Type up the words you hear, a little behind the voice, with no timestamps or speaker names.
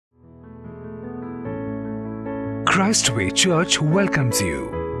Christ Way Church welcomes you.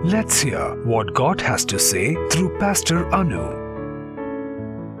 Let's hear what God has to say through Pastor Annu.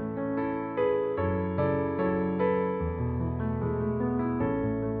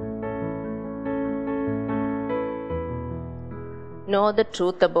 Know the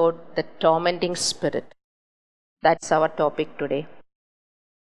truth about the tormenting spirit. That's our topic today.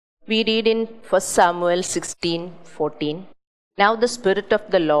 We read in 1 Samuel 16:14. Now the Spirit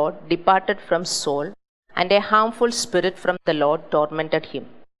of the Lord departed from Saul, and a harmful spirit from the Lord tormented him.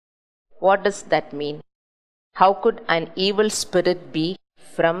 What does that mean? How could an evil spirit be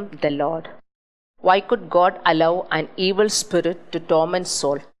from the Lord? Why could God allow an evil spirit to torment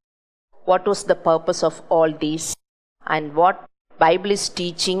Saul? What was the purpose of all these? And what Bible is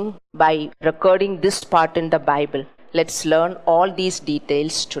teaching by recording this part in the Bible? Let's learn all these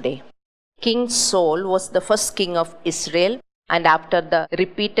details today. King Saul was the first king of Israel, and after the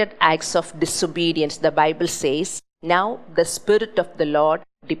repeated acts of disobedience, the Bible says, now the Spirit of the Lord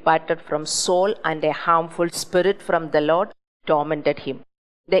departed from Saul, and a harmful spirit from the Lord tormented him.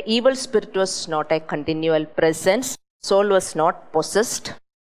 The evil spirit was not a continual presence. Saul was not possessed,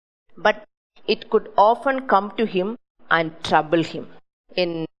 but it could often come to him and trouble him.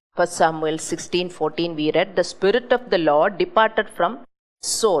 In 1 Samuel 16:14 we read, the Spirit of the Lord departed from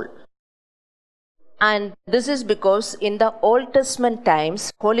Saul. And this is because in the Old Testament times,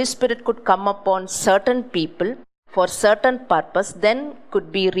 Holy Spirit could come upon certain people for certain purpose, then could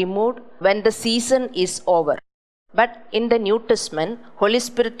be removed when the season is over. But in the New Testament, Holy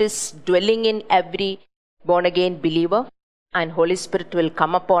Spirit is dwelling in every born-again believer, and Holy Spirit will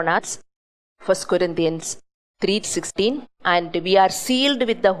come upon us. 1 Corinthians 3:16, and we are sealed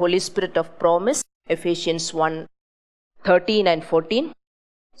with the Holy Spirit of promise, Ephesians 1:13 and 14.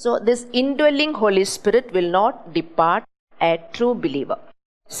 So this indwelling Holy Spirit will not depart a true believer.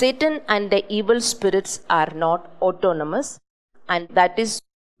 Satan and the evil spirits are not autonomous, and that is,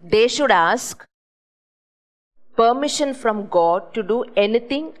 they should ask permission from God to do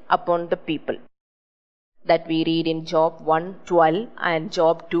anything upon the people. That we read in Job 1:12 and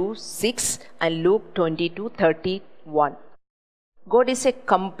Job 2:6 and Luke 22:31. God is a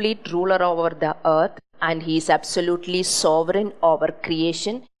complete ruler over the earth, and He is absolutely sovereign over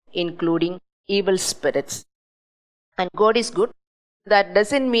creation, including evil spirits. And God is good. That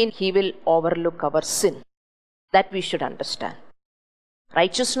doesn't mean He will overlook our sin. That we should understand.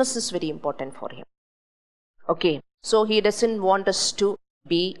 Righteousness is very important for Him. Okay, so He doesn't want us to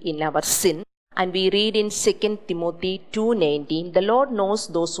be in our sin. And we read in 2 Timothy 2:19, the Lord knows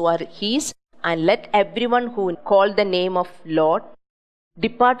those who are His, and let everyone who call the name of Lord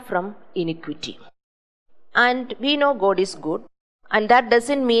depart from iniquity. And we know God is good, and that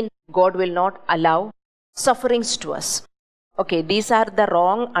doesn't mean God will not allow sufferings to us. Okay, these are the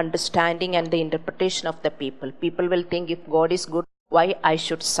wrong understanding and the interpretation of the people. People will think, if God is good, why I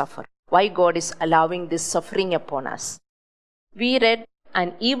should suffer? Why God is allowing this suffering upon us? We read,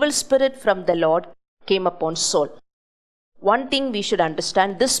 an evil spirit from the Lord came upon Saul. One thing we should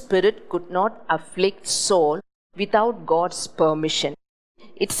understand, this spirit could not afflict Saul without God's permission.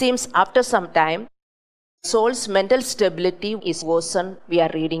 It seems after some time, Saul's mental stability is worsened, we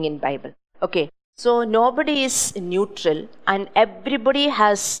are reading in Bible. Okay, so nobody is neutral, and everybody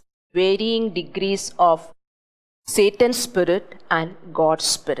has varying degrees of Satan's spirit and God's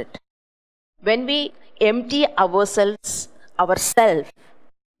spirit. When we empty ourselves,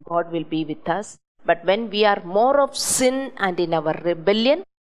 God will be with us. But when we are more of sin and in our rebellion,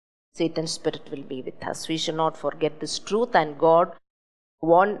 Satan's spirit will be with us. We should not forget this truth, and God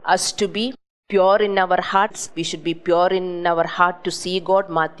wants us to be pure in our hearts. We should be pure in our heart to see God.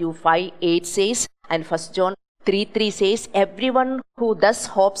 Matthew 5:8 says, and 1 John 3:3 says, everyone who thus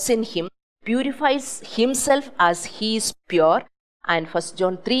hopes in Him purifies himself as he is pure. And 1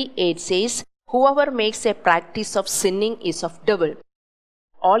 John 3:8 says, whoever makes a practice of sinning is of devil.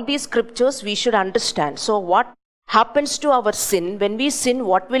 All these scriptures we should understand. So what happens to our sin? When we sin,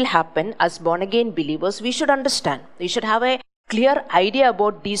 what will happen? As born again believers, we should understand. We should have a clear idea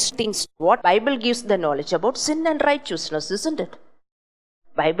about these things. What Bible gives the knowledge about sin and righteousness, isn't it?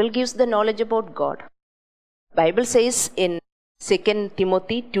 Bible gives the knowledge about God. Bible says in 2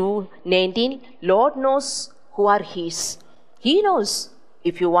 Timothy 2:19, Lord knows who are His. He knows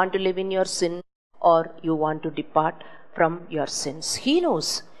if you want to live in your sin or you want to depart from your sins. He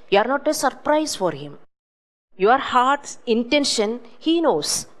knows. You are not a surprise for Him. Your heart's intention, He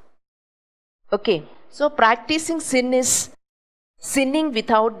knows. Okay, so practicing sin is sinning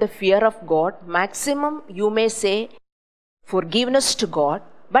without the fear of God. Maximum, you may say, forgiveness to God,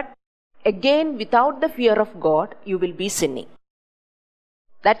 but again, without the fear of God, you will be sinning.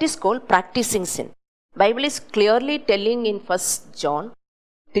 That is called practicing sin. Bible is clearly telling in 1 John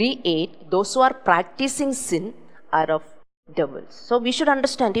 3:8, those who are practicing sin are of devils. So we should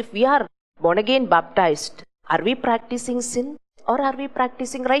understand, if we are born again baptized, are we practicing sin or are we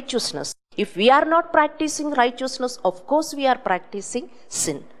practicing righteousness? If we are not practicing righteousness, of course we are practicing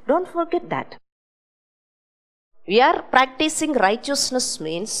sin. Don't forget that. We are practicing righteousness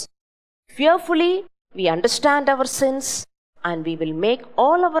means fearfully we understand our sins and we will make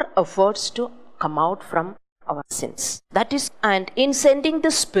all our efforts to come out from our sins. That is, and in sending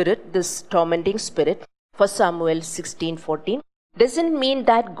the Spirit, this tormenting spirit, 1 Samuel 16:14, doesn't mean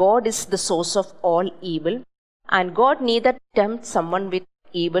that God is the source of all evil, and God neither tempts someone with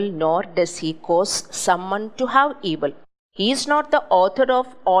evil nor does He cause someone to have evil. He is not the author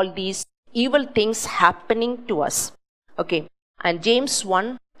of all these evil things happening to us. Okay, and James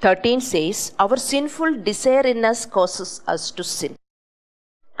 1:13 says, our sinful desire in us causes us to sin.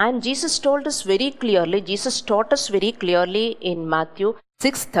 And Jesus taught us very clearly in Matthew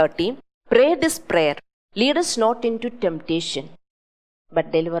 6:30, pray this prayer, lead us not into temptation,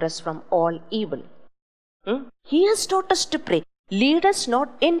 but deliver us from all evil. He has taught us to pray, lead us not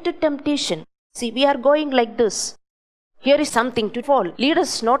into temptation. See, we are going like this. Here is something to fall. Lead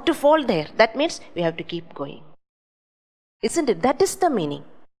us not to fall there. That means we have to keep going. Isn't it? That is the meaning.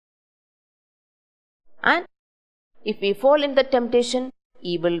 And if we fall in the temptation,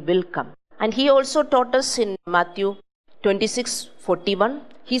 evil will come. And He also taught us in Matthew 26:41.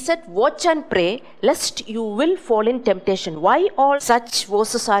 He said, watch and pray lest you will fall in temptation. Why all such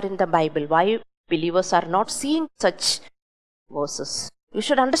verses are in the Bible? Why believers are not seeing such verses? You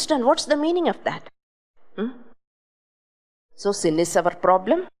should understand what's the meaning of that. So sin is our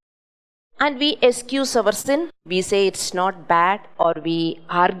problem. And we excuse our sin. We say it's not bad, or we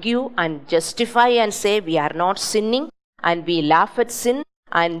argue and justify and say we are not sinning, and we laugh at sin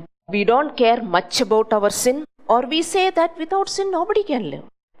and we don't care much about our sin, or we say that without sin nobody can live.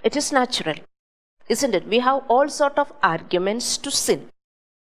 It is natural, isn't it? We have all sort of arguments to sin.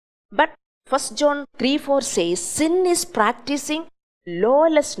 But 1 John 3:4 says sin is practicing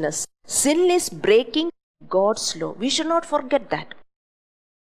lawlessness. Sin is breaking God's law. We should not forget that.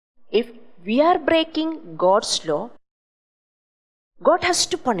 If we are breaking God's law, God has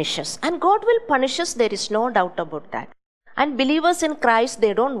to punish us. And God will punish us, there is no doubt about that. And believers in Christ,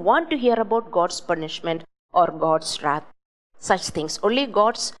 they don't want to hear about God's punishment or God's wrath. Such things. Only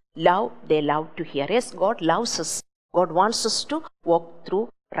God's love, they love to hear. Yes, God loves us. God wants us to walk through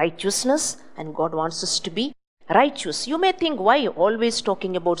righteousness, and God wants us to be righteous. You may think, why always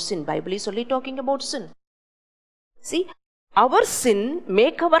talking about sin? Bible is only talking about sin. See, our sin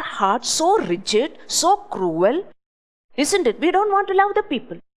make our heart so rigid, so cruel, isn't it? We don't want to love the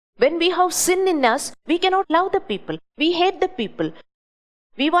people. When we have sin in us, we cannot love the people. We hate the people.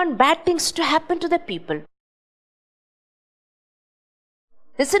 We want bad things to happen to the people.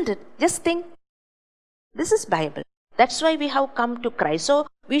 Isn't it? Just think. This is Bible. That's why we have come to Christ. So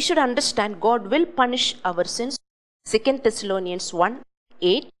we should understand God will punish our sins. 2 Thessalonians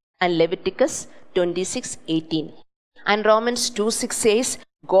 1:8 and Leviticus 26:18. And Romans 2:6 says,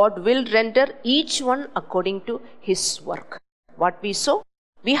 God will render each one according to his work. What we sow,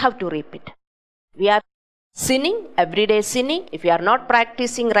 we have to reap it. We are sinning, everyday sinning. If we are not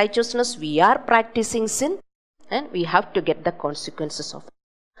practicing righteousness, we are practicing sin, and we have to get the consequences of it.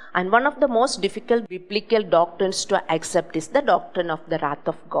 And one of the most difficult biblical doctrines to accept is the doctrine of the wrath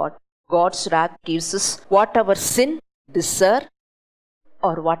of God. God's wrath gives us what our sin deserve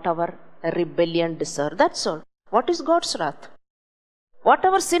or what our rebellion deserve. That's all. What is God's wrath? What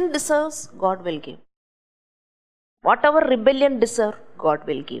our sin deserves, God will give. What our rebellion deserves, God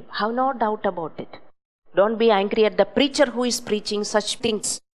will give. Have no doubt about it. Don't be angry at the preacher who is preaching such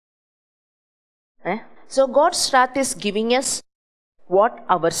things. So God's wrath is giving us what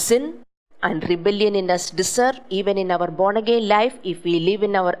our sin and rebellion in us deserve. Even in our born again life, if we live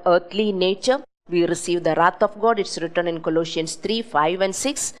in our earthly nature, we receive the wrath of God. It's written in Colossians 3:5 and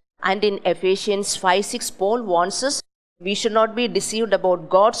 6. And in Ephesians 5:6, Paul warns us, we should not be deceived about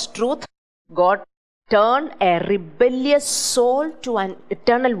God's truth. God turned a rebellious soul to an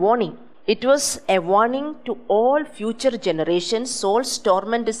eternal warning. It was a warning to all future generations. Soul's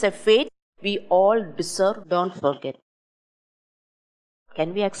torment is a fate we all deserve. Don't forget.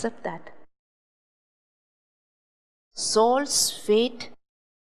 Can we accept that? Soul's fate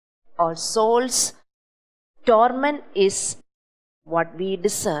or soul's torment is what we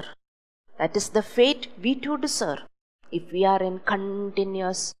deserve. That is the fate we too deserve if we are in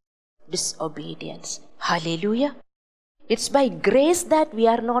continuous disobedience. Hallelujah. It's by grace that we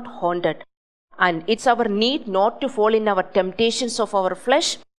are not haunted. And it's our need not to fall in our temptations of our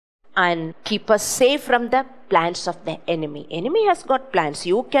flesh, and keep us safe from the plans of the enemy. Enemy has got plans.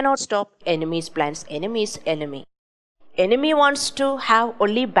 You cannot stop enemy's plans. Enemy is enemy. Enemy wants to have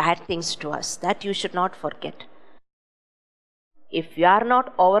only bad things to us. That you should not forget. If you are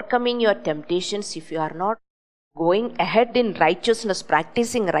not overcoming your temptations, if you are not going ahead in righteousness,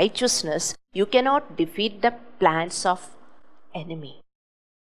 practicing righteousness, you cannot defeat the plans of enemy.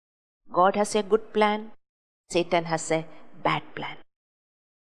 God has a good plan. Satan has a bad plan.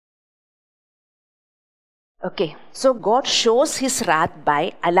 Okay, so God shows his wrath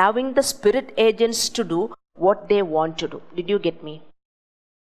by allowing the spirit agents to do what they want to do. Did you get me?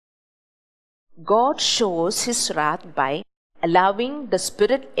 God shows his wrath by allowing the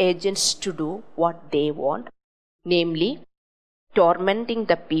spirit agents to do what they want, namely tormenting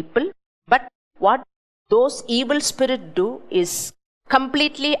the people. But what those evil spirits do is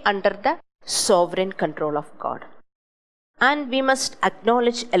completely under the sovereign control of God. And we must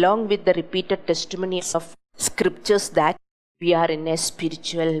acknowledge, along with the repeated testimonies of scriptures, that we are in a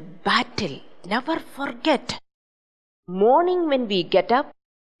spiritual battle. Never forget. Morning when we get up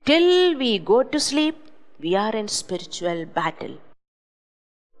till we go to sleep, we are in spiritual battle.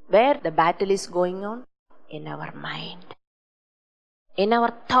 Where the battle is going on? In our mind, in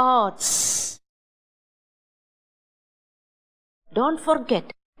our thoughts. Don't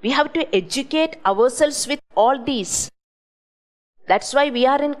forget, we have to educate ourselves with all these. That's why we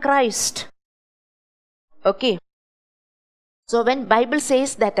are in Christ. Okay. So when Bible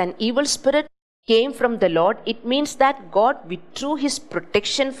says that an evil spirit came from the Lord, it means that God withdrew his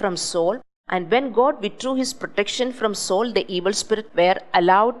protection from Saul. And when God withdrew his protection from Saul, the evil spirit were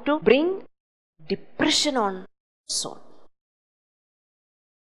allowed to bring depression on Saul.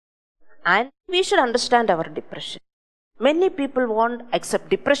 And we should understand our depression. Many people won't accept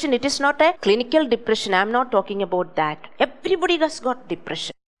depression. It is not a clinical depression. I am not talking about that. Everybody has got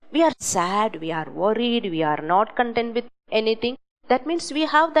depression. We are sad, we are worried, we are not content with anything. That means we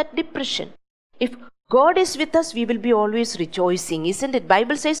have that depression. If God is with us, we will be always rejoicing. Isn't it?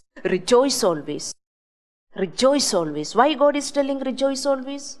 Bible says, rejoice always. Rejoice always. Why God is telling rejoice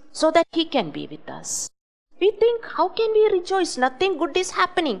always? So that he can be with us. We think, how can we rejoice? Nothing good is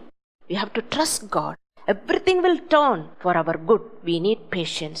happening. We have to trust God. Everything will turn for our good. We need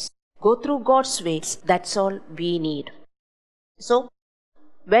patience. Go through God's ways. That's all we need. So,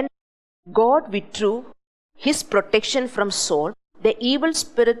 when God withdrew his protection from Saul, the evil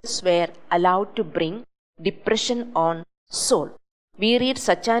spirits were allowed to bring depression on Saul. We read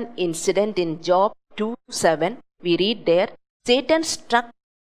such an incident in Job 2:7. We read there, Satan struck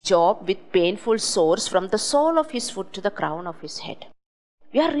Job with painful sores from the sole of his foot to the crown of his head.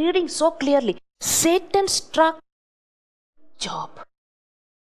 We are reading so clearly. Satan struck Job.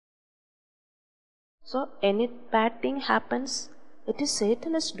 So any bad thing happens, it is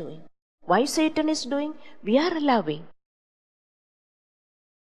Satan is doing. Why Satan is doing? We are allowing.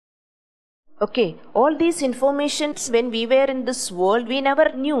 Okay, all these informations when we were in this world, we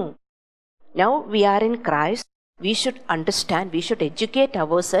never knew. Now we are in Christ. We should understand, we should educate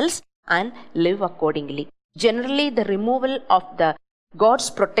ourselves and live accordingly. Generally, the removal of the God's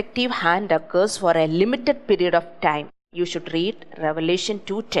protective hand occurs for a limited period of time. You should read Revelation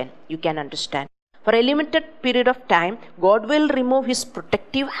 2:10. You can understand. For a limited period of time, God will remove his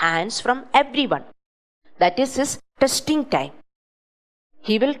protective hands from everyone. That is his testing time.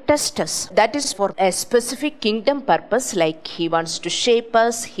 He will test us. That is for a specific kingdom purpose, like he wants to shape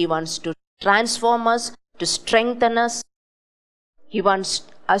us, he wants to transform us, to strengthen us. He wants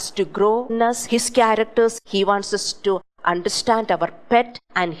us to grow in us, his characters. He wants us to understand our pet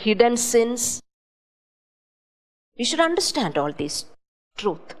and hidden sins. We should understand all this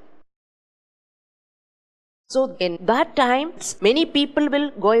truth. So in that time, many people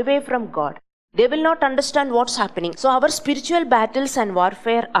will go away from God. They will not understand what's happening. So our spiritual battles and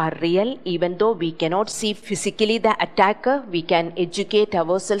warfare are real. Even though we cannot see physically the attacker, we can educate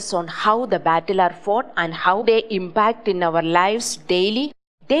ourselves on how the battle are fought and how they impact in our lives daily.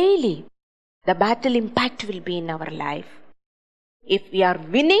 Daily, the battle impact will be in our life. If we are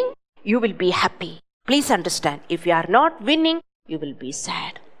winning, you will be happy. Please understand. If you are not winning, you will be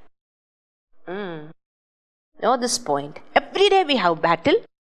sad. Know this point. Every day we have battle.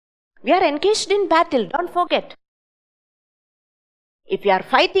 We are engaged in battle. Don't forget. If you are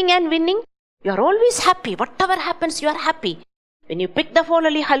fighting and winning, you are always happy. Whatever happens, you are happy. When you pick the phone,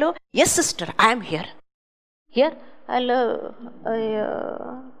 only hello. Yes, sister, I am here. Here, hello.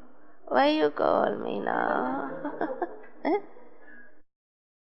 Why you call me now?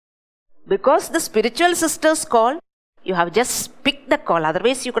 Because the spiritual sisters call, you have just picked the call.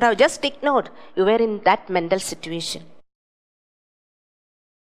 Otherwise, you could have just ignored. You were in that mental situation.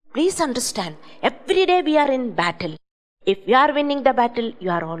 Please understand, every day we are in battle. If you are winning the battle, you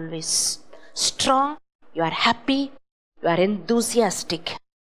are always strong, you are happy, you are enthusiastic.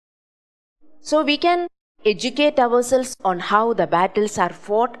 So we can educate ourselves on how the battles are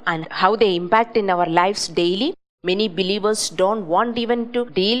fought and how they impact in our lives daily. Many believers don't want even to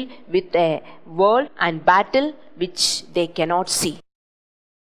deal with a world and battle which they cannot see.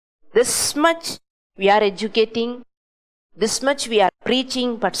 This much we are educating, this much we are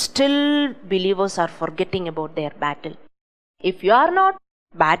preaching, but still believers are forgetting about their battle. If you are not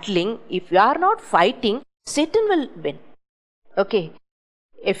battling, if you are not fighting, Satan will win. Okay,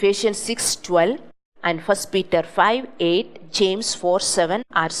 Ephesians 6:12 and 1 Peter 5:8, James 4:7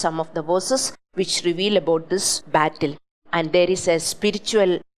 are some of the verses which reveal about this battle. And there is a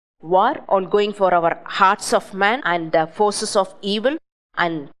spiritual war ongoing for our hearts of man and the forces of evil.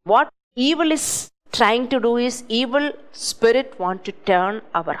 And what evil is trying to do is, evil spirit want to turn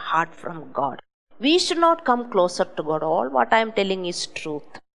our heart from God. We should not come closer to God. All what I am telling is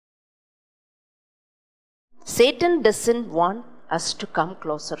truth. Satan doesn't want us to come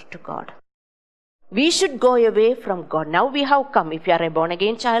closer to God. We should go away from God. Now we have come. If you are a born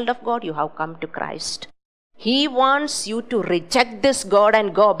again child of God, you have come to Christ. He wants you to reject this God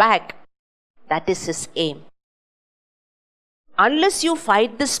and go back. That is his aim. Unless you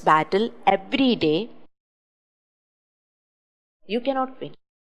fight this battle every day, you cannot win.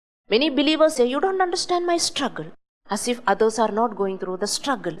 Many believers say, you don't understand my struggle, as if others are not going through the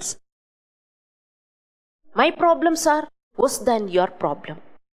struggles. My problems are worse than your problem.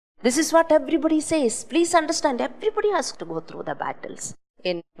 This is what everybody says. Please understand, everybody has to go through the battles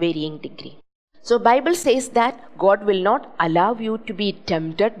in varying degree. So Bible says that God will not allow you to be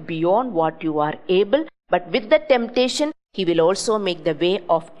tempted beyond what you are able, but with the temptation, He will also make the way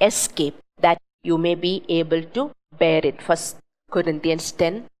of escape that you may be able to bear it. 1 Corinthians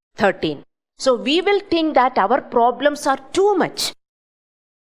 10:13. So we will think that our problems are too much.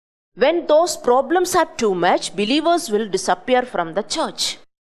 When those problems are too much, believers will disappear from the church.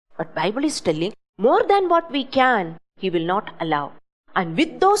 But Bible is telling, more than what we can, He will not allow. And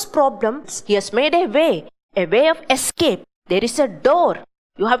with those problems, He has made a way of escape. There is a door.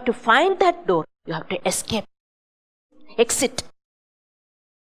 You have to find that door. You have to escape. Exit.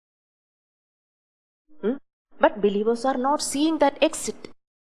 But believers are not seeing that exit.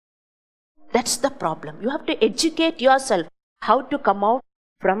 That's the problem. You have to educate yourself how to come out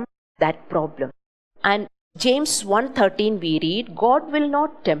from that problem. And James 1:13 we read, God will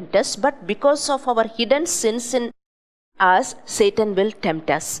not tempt us, but because of our hidden sins in us, Satan will tempt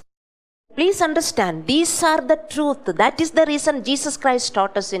us. Please understand, these are the truth. That is the reason Jesus Christ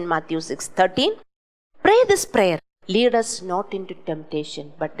taught us in Matthew 6:13. Pray this prayer. Lead us not into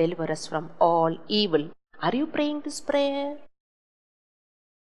temptation, but deliver us from all evil. Are you praying this prayer?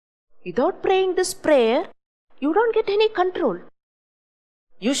 Without praying this prayer, you don't get any control.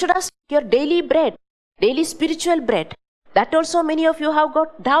 You should ask your daily bread, daily spiritual bread. That also many of you have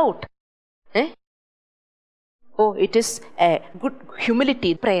got doubt. Oh, it is a good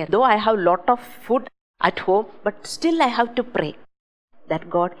humility prayer. Though I have lot of food at home, but still I have to pray that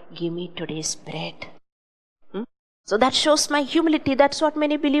God give me today's bread. So that shows my humility. That's what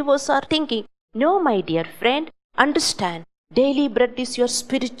many believers are thinking. No, my dear friend, understand. Daily bread is your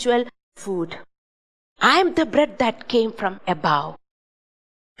spiritual food. I am the bread that came from above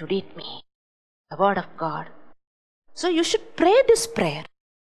to eat me. The word of God. So you should pray this prayer.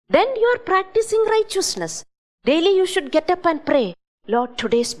 Then you are practicing righteousness. Daily you should get up and pray. Lord,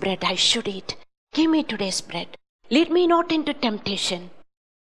 today's bread I should eat. Give me today's bread. Lead me not into temptation.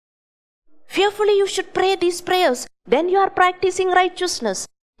 Fearfully you should pray these prayers. Then you are practicing righteousness.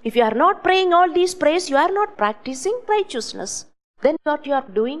 If you are not praying all these prayers, you are not practicing righteousness. Then what you are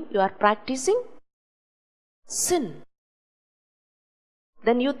doing? You are practicing sin.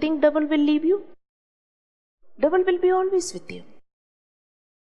 Then you think devil will leave you? Devil will be always with you.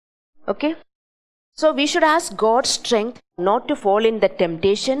 Okay? So we should ask God's strength not to fall in the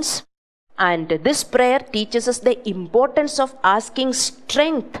temptations. And this prayer teaches us the importance of asking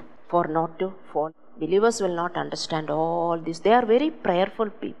strength for not to fall. Believers will not understand all this. They are very prayerful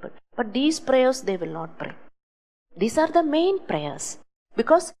people. But these prayers they will not pray. These are the main prayers.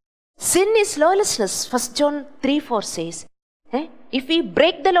 Because sin is lawlessness. 1 John 3:4 says, if we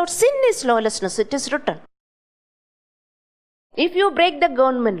break the law, sin is lawlessness. It is written. If you break the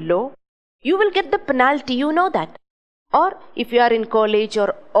government law, you will get the penalty. You know that. Or if you are in college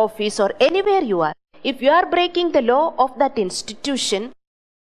or office or anywhere you are, if you are breaking the law of that institution,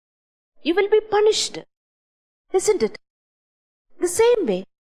 you will be punished. Isn't it? The same way,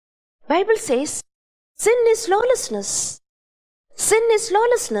 Bible says, sin is lawlessness. Sin is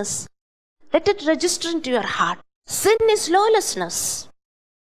lawlessness. Let it register into your heart. Sin is lawlessness.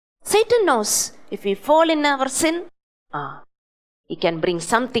 Satan knows if we fall in our sin, he can bring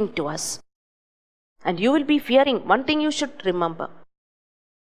something to us. And you will be fearing. One thing you should remember.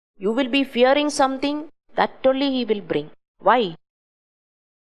 You will be fearing something that only he will bring. Why?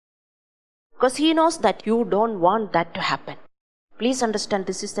 Because he knows that you don't want that to happen. Please understand,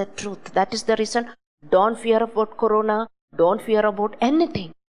 this is the truth. That is the reason. Don't fear about corona. Don't fear about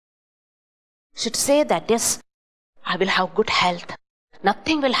anything. Should say that, yes, I will have good health.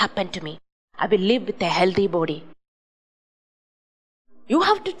 Nothing will happen to me. I will live with a healthy body. You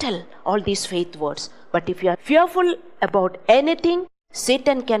have to tell all these faith words. But if you are fearful about anything,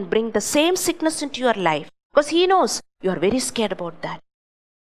 Satan can bring the same sickness into your life. Because he knows you are very scared about that.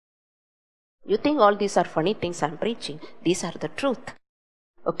 You think all these are funny things I am preaching. These are the truth.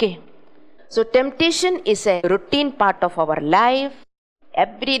 Okay. So temptation is a routine part of our life.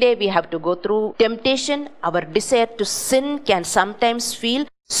 Every day we have to go through temptation. Our desire to sin can sometimes feel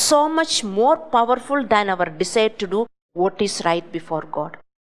so much more powerful than our desire to do what is right before God.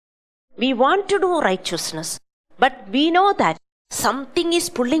 We want to do righteousness, but we know that something is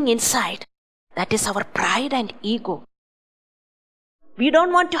pulling inside. That is our pride and ego. We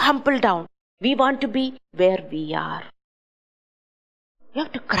don't want to humble down. We want to be where we are. You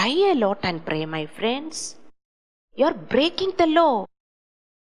have to cry a lot and pray, my friends. You are breaking the law.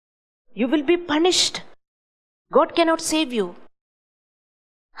 You will be punished. God cannot save you.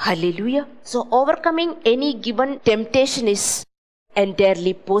 Hallelujah. So overcoming any given temptation is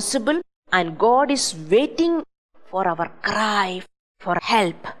entirely possible, and God is waiting for our cry for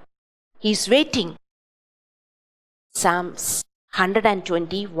help. He is waiting. Psalms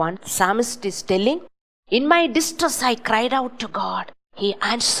 121, psalmist is telling, in my distress I cried out to God. He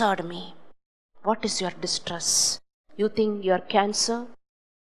answered me. What is your distress? You think your cancer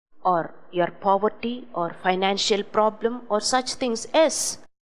or your poverty or financial problem or such things? Yes,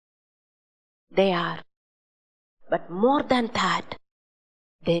 they are. But more than that,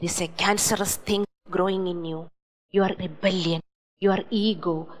 there is a cancerous thing growing in you. Your rebellion, your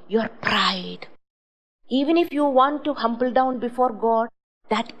ego, your pride. Even if you want to humble down before God,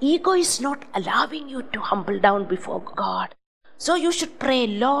 that ego is not allowing you to humble down before God. So you should pray,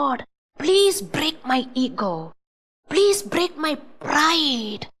 Lord, please break my ego. Please break my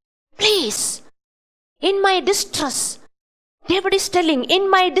pride. Please. In my distress, David is telling, in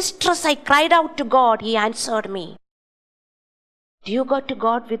my distress I cried out to God. He answered me. Do you go to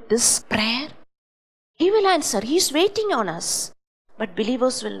God with this prayer? He will answer. He is waiting on us. But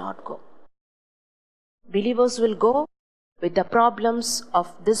believers will not go. Believers will go with the problems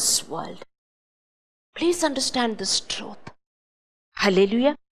of this world. Please understand this truth.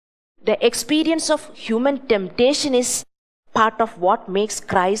 Hallelujah. The experience of human temptation is part of what makes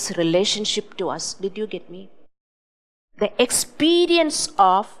Christ's relationship to us. Did you get me? The experience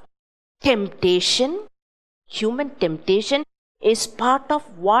of temptation, human temptation, is part of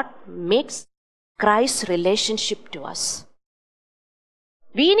what makes Christ's relationship to us.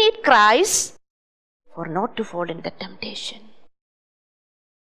 We need Christ for not to fall in the temptation.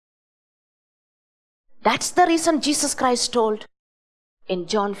 That's the reason Jesus Christ told in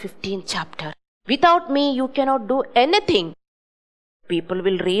John 15 chapter, without me you cannot do anything. People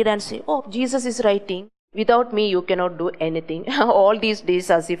will read and say, oh, Jesus is writing, without me you cannot do anything. All these days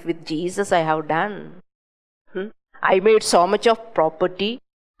as if with Jesus I have done. I made so much of property.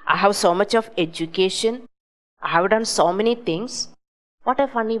 I have so much of education. I have done so many things. What a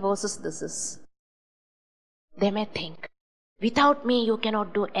funny verses this is. They may think, without me you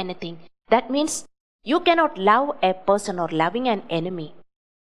cannot do anything. That means you cannot love a person or loving an enemy.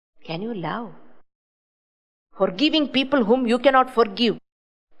 Can you love? Forgiving people whom you cannot forgive.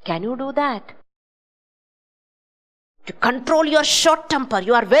 Can you do that? To control your short temper.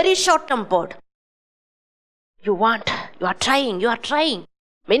 You are very short tempered. You are trying.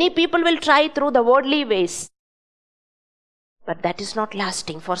 Many people will try through the worldly ways. But that is not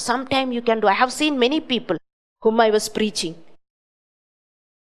lasting. For some time you can do. I have seen many people whom I was preaching.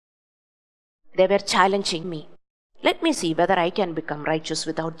 They were challenging me. Let me see whether I can become righteous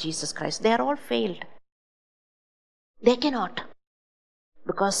without Jesus Christ. They are all failed. They cannot.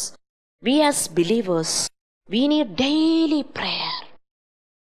 Because we as believers, we need daily prayer.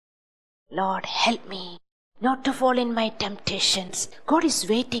 Lord, help me not to fall in my temptations. God is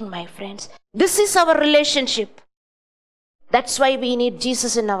waiting, my friends. This is our relationship. That's why we need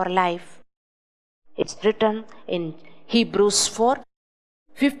Jesus in our life. It's written in Hebrews 4,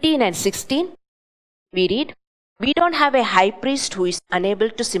 15 and 16. We read, we don't have a high priest who is unable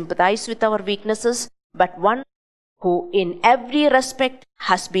to sympathize with our weaknesses, but one who in every respect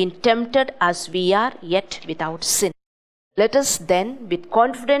has been tempted as we are, yet without sin. Let us then with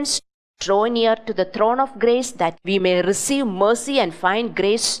confidence draw near to the throne of grace, that we may receive mercy and find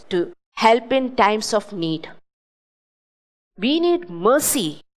grace to help in times of need. We need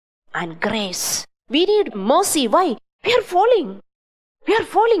mercy and grace. We need mercy. Why? We are falling. We are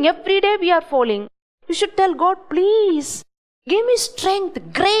falling. Every day we are falling. You should tell God, please, give me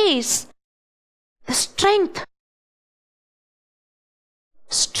strength, grace, the strength.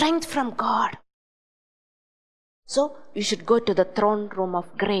 Strength from God. So, you should go to the throne room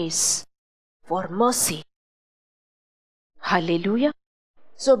of grace for mercy. Hallelujah.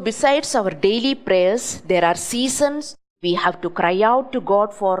 So, besides our daily prayers, there are seasons we have to cry out to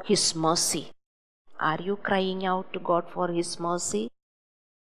God for His mercy. Are you crying out to God for His mercy?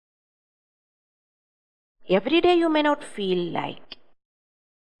 Every day you may not feel like,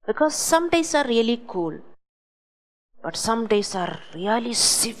 because some days are really cool, but some days are really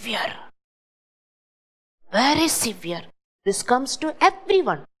severe. Very severe. This comes to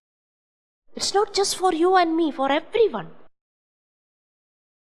everyone. It's not just for you and me, for everyone.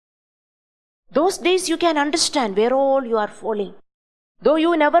 Those days you can understand where all you are falling. Though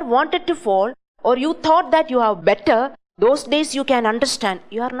you never wanted to fall, or you thought that you are better, those days you can understand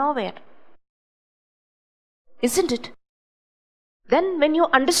you are nowhere. Isn't it? Then when you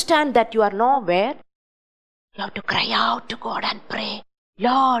understand that you are nowhere, you have to cry out to God and pray,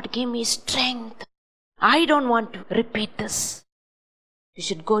 Lord, give me strength. I don't want to repeat this. You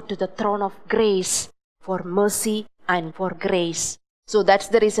should go to the throne of grace for mercy and for grace. So that's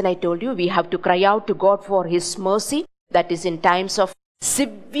the reason I told you we have to cry out to God for His mercy. That is in times of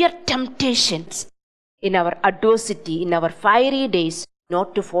severe temptations, in our adversity, in our fiery days,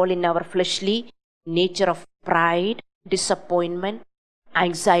 not to fall in our fleshly nature of pride, disappointment,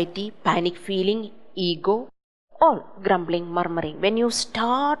 anxiety, panic feeling, ego, all grumbling, murmuring. When you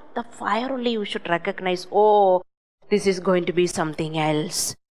start the fire only, you should recognize, oh, this is going to be something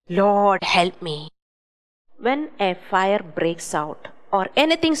else. Lord, help me. When a fire breaks out or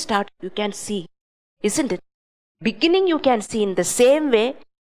anything starts, you can see, isn't it? Beginning you can see. In the same way,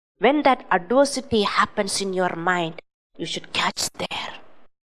 when that adversity happens in your mind, you should catch there.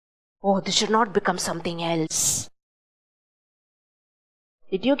 Oh, this should not become something else.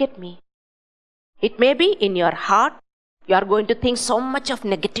 Did you get me? It may be in your heart, you are going to think so much of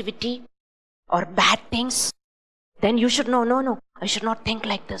negativity or bad things. Then you should know, no, I should not think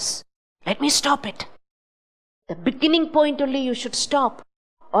like this. Let me stop it. The beginning point only you should stop.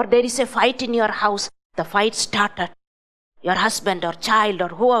 Or there is a fight in your house. The fight started. Your husband or child or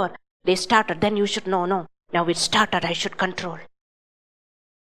whoever, they started. Then you should know, no, now it started, I should control.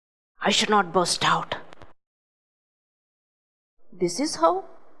 I should not burst out. This is how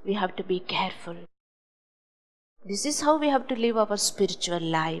we have to be careful. This is how we have to live our spiritual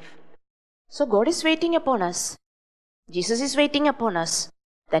life. So God is waiting upon us. Jesus is waiting upon us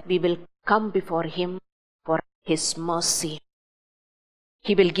that we will come before Him for His mercy.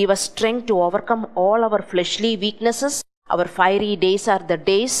 He will give us strength to overcome all our fleshly weaknesses. Our fiery days are the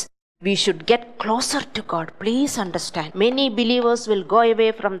days we should get closer to God. Please understand. Many believers will go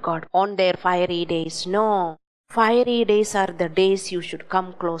away from God on their fiery days. No. Fiery days are the days you should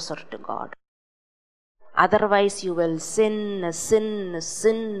come closer to God. Otherwise you will sin,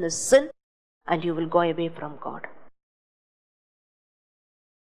 and you will go away from God.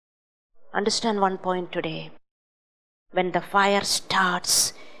 Understand one point today. When the fire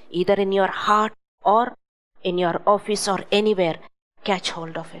starts, either in your heart or in your office or anywhere, catch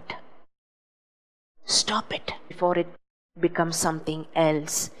hold of it. Stop it before it becomes something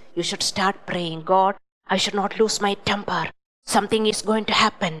else. You should start praying, God, I should not lose my temper. Something is going to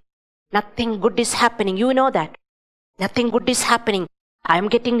happen. Nothing good is happening. You know that. Nothing good is happening. I am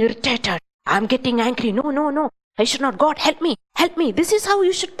getting irritated. I am getting angry. No. I should not. God, help me. Help me. This is how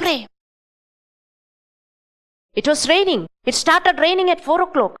you should pray. It was raining. It started raining at 4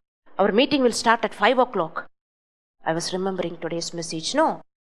 o'clock. Our meeting will start at 5 o'clock. I was remembering today's message. No.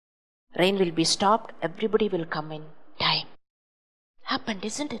 Rain will be stopped. Everybody will come in time. Happened,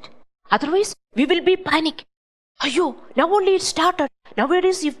 isn't it? Otherwise, we will be panic. Ayyo, now only it started.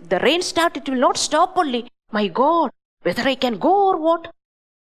 Nowadays, if the rain started, it will not stop only. My God, whether I can go or what?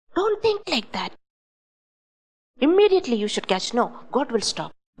 Don't think like that. Immediately you should catch, no, God will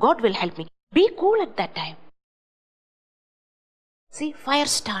stop. God will help me. Be cool at that time. See, fire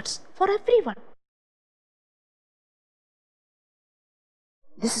starts for everyone.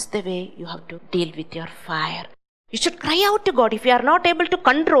 This is the way you have to deal with your fire. You should cry out to God. If you are not able to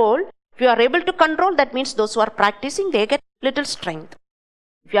control, if you are able to control, that means those who are practicing, they get little strength.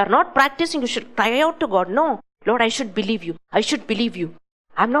 If you are not practicing, you should cry out to God. No, Lord, I should believe you. I should believe you.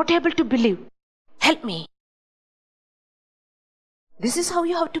 I'm not able to believe. Help me. This is how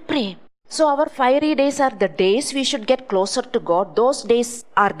you have to pray. So our fiery days are the days we should get closer to God. Those days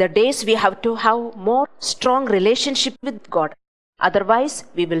are the days we have to have more strong relationship with God. Otherwise,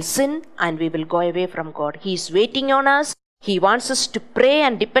 we will sin and we will go away from God. He is waiting on us. He wants us to pray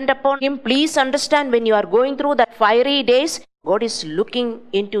and depend upon Him. Please understand, when you are going through that fiery days, God is looking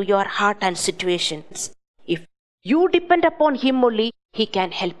into your heart and situations. If you depend upon Him only, He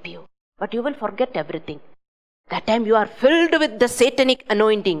can help you. But you will forget everything. That time you are filled with the satanic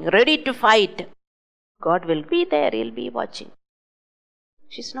anointing, ready to fight. God will be there. He'll be watching.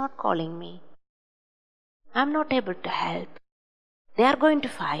 She's not calling me. I'm not able to help. They are going to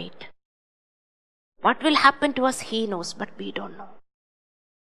fight. What will happen to us, He knows, but we don't know.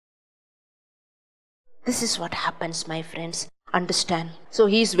 This is what happens, my friends. Understand. So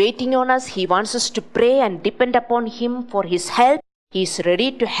He is waiting on us. He wants us to pray and depend upon Him for His help. He is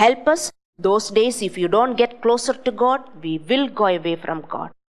ready to help us. Those days, if you don't get closer to God, we will go away from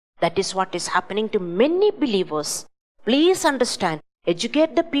God. That is what is happening to many believers. Please understand.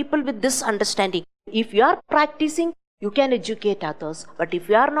 Educate the people with this understanding. If you are practicing, you can educate others. But if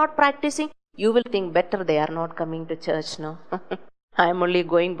you are not practicing, you will think better they are not coming to church now. I am only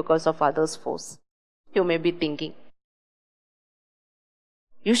going because of others' force. You may be thinking.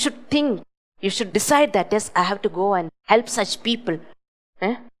 You should think. You should decide that, yes, I have to go and help such people.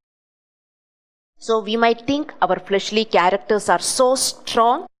 So we might think our fleshly characters are so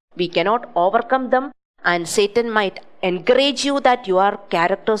strong, we cannot overcome them, and Satan might encourage you that your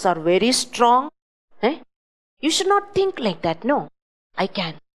characters are very strong. You should not think like that. No, I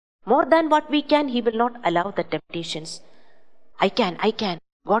can. More than what we can, He will not allow the temptations. I can.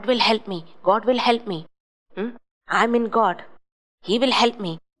 God will help me. God will help me. I'm in God. He will help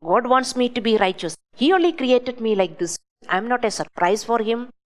me. God wants me to be righteous. He only created me like this. I'm not a surprise for Him.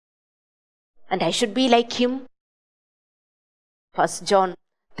 And I should be like Him. 1 John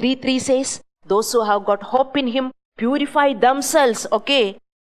 3:3 says, those who have got hope in Him purify themselves. Okay.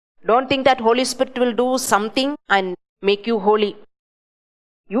 Don't think that Holy Spirit will do something and make you holy.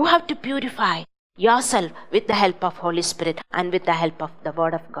 You have to purify yourself with the help of Holy Spirit and with the help of the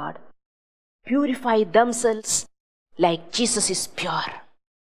Word of God. Purify themselves like Jesus is pure.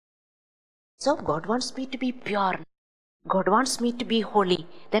 So God wants me to be pure. God wants me to be holy.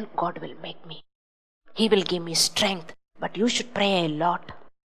 Then God will make me. He will give me strength. But you should pray a lot.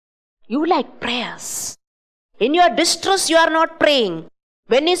 You like prayers. In your distress, you are not praying.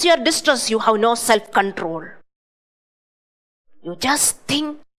 When is your distress? You have no self-control. You just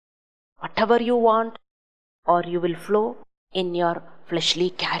think whatever you want, or you will flow in your fleshly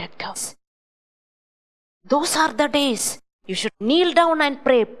characters. Those are the days you should kneel down and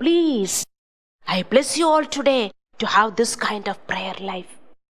pray. Please, I bless you all today to have this kind of prayer life.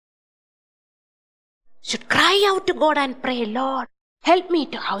 Should cry out to God and pray, Lord, help me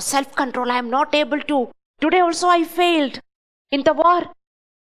to have self-control. I am not able to. Today also I failed in the war.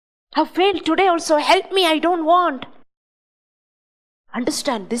 I failed today also. Help me, I don't want.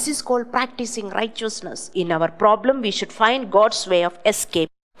 Understand, this is called practicing righteousness. In our problem, we should find God's way of escape.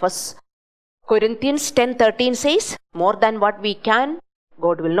 1 Corinthians 10:13 says, more than what we can,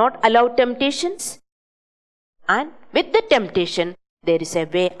 God will not allow temptations. And with the temptation, there is a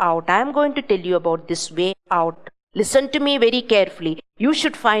way out. I am going to tell you about this way out. Listen to me very carefully. You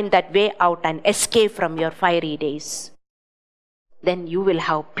should find that way out and escape from your fiery days. Then you will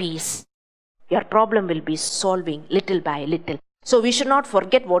have peace. Your problem will be solving little by little. So we should not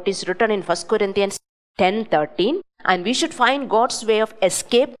forget what is written in 1 Corinthians 10:13. And we should find God's way of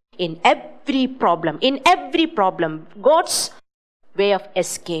escape in every problem. In every problem, God's way of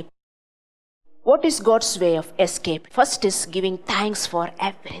escape. What is God's way of escape? First is giving thanks for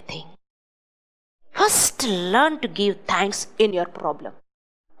everything. First, learn to give thanks in your problem.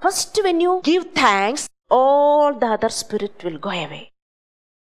 First, when you give thanks, all the other spirit will go away.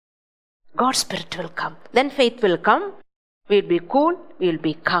 God's Spirit will come. Then faith will come. We'll be cool. We'll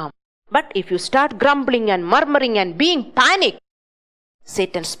be calm. But if you start grumbling and murmuring and being panicked,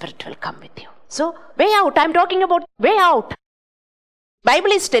 Satan's spirit will come with you. So, way out. I'm talking about way out.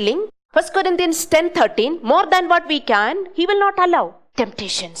 Bible is telling, 1 Corinthians 10:13, more than what we can, He will not allow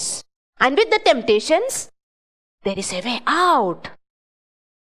temptations. And with the temptations, there is a way out.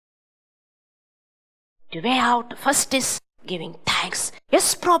 The way out first is giving thanks.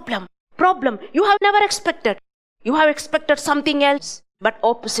 Yes, problem. You have never expected. You have expected something else, but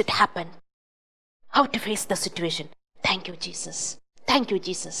opposite happened. How to face the situation? Thank you, Jesus. Thank you,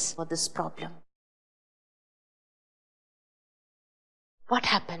 Jesus, for this problem. What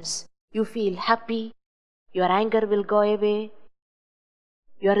happens? You feel happy, Your anger will go away.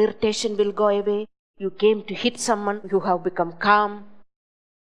 Your irritation will go away. You came to hit someone, you have become calm.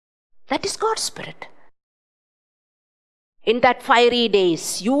 That is God's Spirit. In that fiery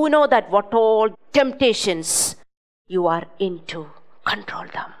days, you know that what all temptations you are into, control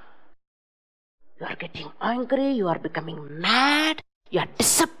them. You are getting angry, you are becoming mad, you are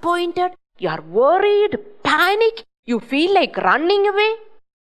disappointed, you are worried, panic, you feel like running away.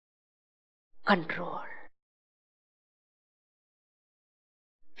 Control.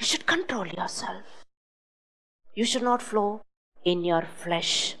 You should control yourself. You should not flow in your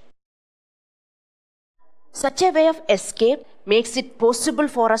flesh. Such a way of escape makes it possible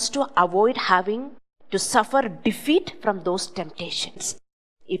for us to avoid having to suffer defeat from those temptations.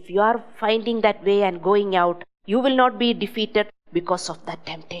 If you are finding that way and going out, you will not be defeated because of that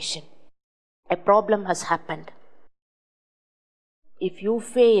temptation. A problem has happened. If you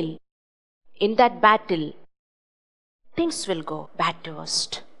fail in that battle, things will go bad to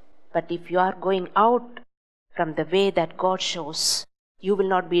worst. But if you are going out from the way that God shows, you will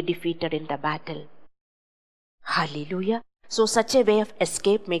not be defeated in the battle. Hallelujah. So such a way of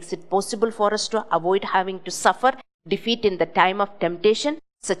escape makes it possible for us to avoid having to suffer defeat in the time of temptation.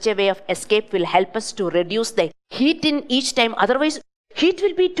 Such a way of escape will help us to reduce the heat in each time. Otherwise, heat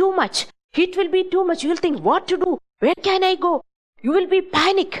will be too much. Heat will be too much. You will think, what to do? Where can I go? You will be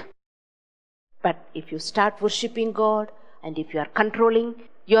panic. But if you start worshipping God and if you are controlling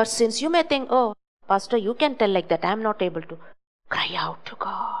your sins, you may think, oh, Pastor, you can tell like that. I am not able to. Cry out to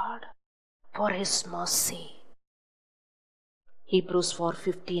God for His mercy. Hebrews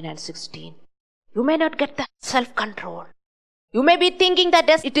 4:15 and 16. You may not get the self-control. You may be thinking that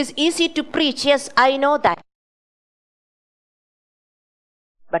it is easy to preach. Yes, I know that.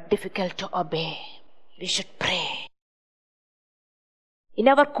 But difficult to obey. We should pray. In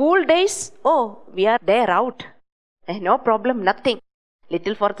our cool days, oh, we are there out. No problem, nothing.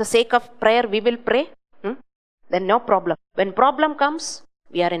 Little for the sake of prayer, we will pray. Then no problem. When problem comes,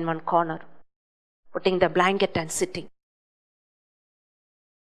 we are in one corner, putting the blanket and sitting.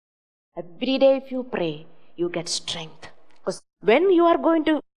 Every day if you pray, you get strength. Because when you are going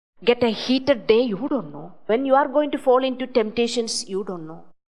to get a heated day, you don't know. When you are going to fall into temptations, you don't know.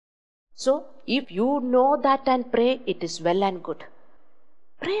 So, if you know that and pray, it is well and good.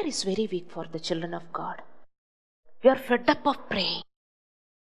 Prayer is very weak for the children of God. We are fed up of praying.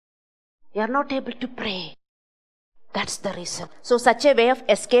 We are not able to pray. That's the reason. So, such a way of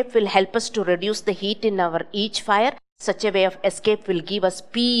escape will help us to reduce the heat in our each fire. Such a way of escape will give us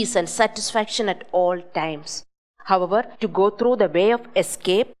peace and satisfaction at all times. However, to go through the way of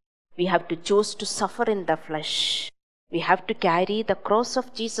escape, we have to choose to suffer in the flesh. We have to carry the cross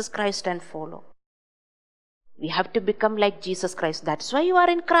of Jesus Christ and follow. We have to become like Jesus Christ. That's why you are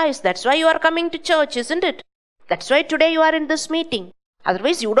in Christ. That's why you are coming to church, isn't it? That's why today you are in this meeting.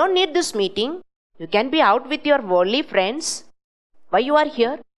 Otherwise, you don't need this meeting. You can be out with your worldly friends. Why you are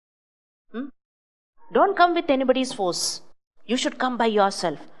here? Don't come with anybody's force. You should come by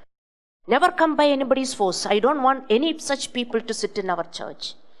yourself. Never come by anybody's force. I don't want any such people to sit in our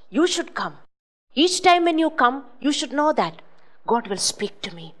church. You should come. Each time when you come, you should know that God will speak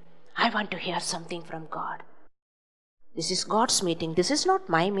to me. I want to hear something from God. This is God's meeting. This is not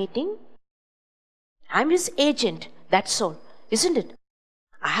my meeting. I'm His agent. That's all. Isn't it?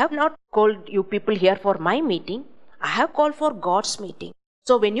 I have not called you people here for my meeting. I have called for God's meeting.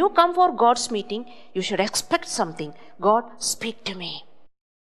 So when you come for God's meeting, you should expect something. God, speak to me.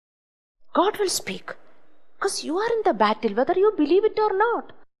 God will speak. Because you are in the battle, whether you believe it or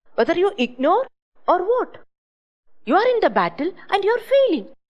not. Whether you ignore or what. You are in the battle and you are failing.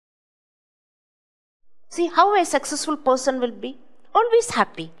 See how a successful person will be? Always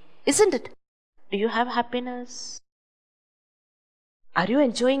happy, isn't it? Do you have happiness? Are you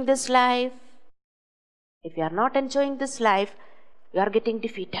enjoying this life? If you are not enjoying this life, you are getting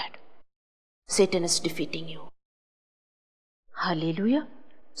defeated. Satan is defeating you. Hallelujah.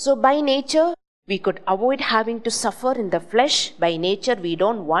 So by nature, we could avoid having to suffer in the flesh. By nature, we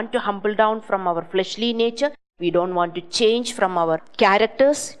don't want to humble down from our fleshly nature. We don't want to change from our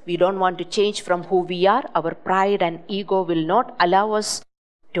characters. We don't want to change from who we are. Our pride and ego will not allow us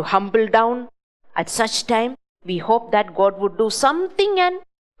to humble down. At such time, we hope that God would do something and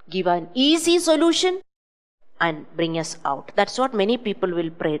give an easy solution and bring us out. That's what many people will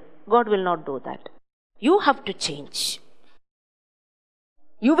pray. God will not do that. You have to change.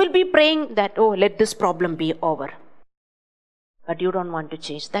 You will be praying that, oh, let this problem be over. But you don't want to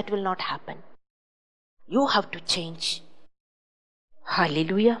change. That will not happen. You have to change.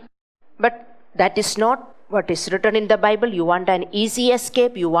 Hallelujah. But that is not what is written in the Bible. You want an easy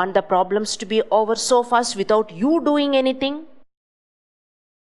escape. You want the problems to be over so fast without you doing anything.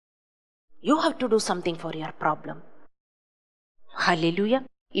 You have to do something for your problem. Hallelujah.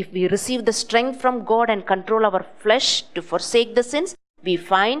 If we receive the strength from God and control our flesh to forsake the sins, we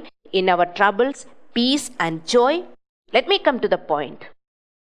find in our troubles peace and joy. Let me come to the point.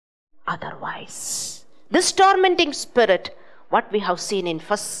 Otherwise, this tormenting spirit, what we have seen in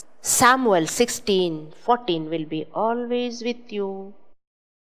 1 Samuel 16:14, will be always with you.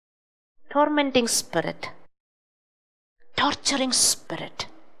 Tormenting spirit, torturing spirit.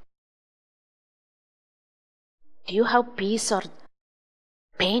 Do you have peace or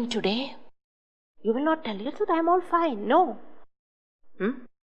pain today? You will not tell you that I am all fine. No.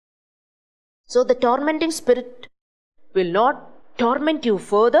 So the tormenting spirit will not torment you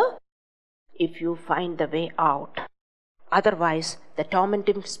further if you find the way out. Otherwise, the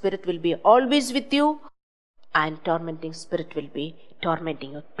tormenting spirit will be always with you, and tormenting spirit will be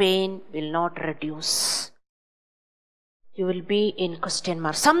tormenting you. Pain will not reduce. You will be in question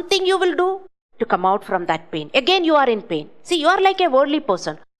mark. Something you will do to come out from that pain. Again, you are in pain. See, you are like a worldly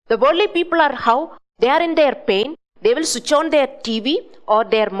person. The worldly people are how? They are in their pain. They will switch on their TV or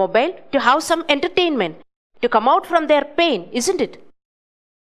their mobile to have some entertainment, to come out from their pain, isn't it?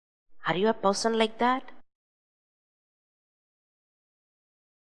 Are you a person like that?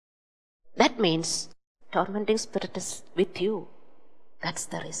 That means tormenting spirit is with you. That's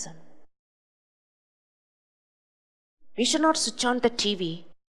the reason. We should not switch on the TV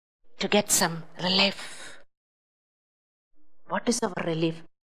to get some relief. What is our relief?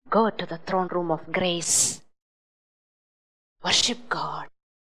 Go to the throne room of grace. Worship God.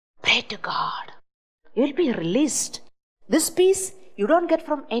 Pray to God. You will be released. This peace you don't get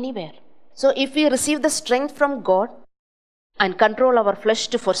from anywhere. So if we receive the strength from God and control our flesh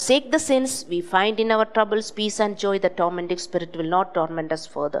to forsake the sins, we find in our troubles peace and joy. The tormenting spirit will not torment us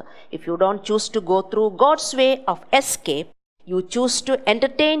further. If you don't choose to go through God's way of escape, you choose to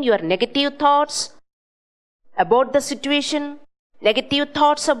entertain your negative thoughts about the situation, negative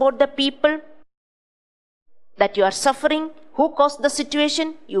thoughts about the people that you are suffering, who caused the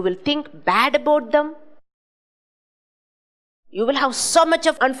situation. You will think bad about them. You will have so much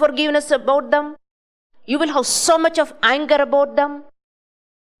of unforgiveness about them. You will have so much of anger about them.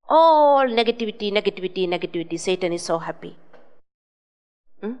 All negativity, negativity, negativity. Satan is so happy.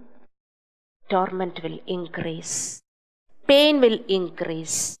 Torment will increase. Pain will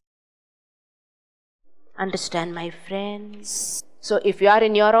increase. Understand, my friends? So if you are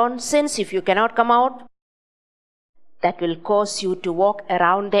in your own sins, if you cannot come out, that will cause you to walk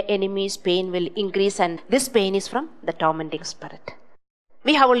around the enemies. Pain will increase, and this pain is from the tormenting spirit.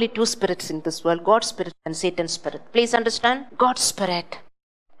 We have only two spirits in this world, God's spirit and Satan's spirit. Please understand, God's spirit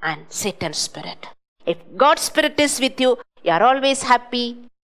and Satan's spirit. If God's spirit is with you, you are always happy,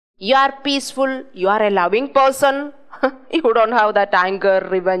 you are peaceful, you are a loving person. You don't have that anger,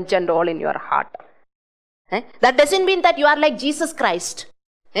 revenge and all in your heart. That doesn't mean that you are like Jesus Christ.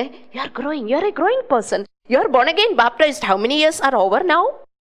 You are growing, you are a growing person. You are born again, baptized. How many years are over now?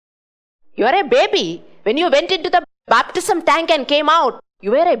 You are a baby. When you went into the baptism tank and came out,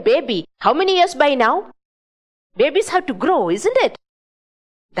 you were a baby. How many years by now? Babies have to grow, isn't it?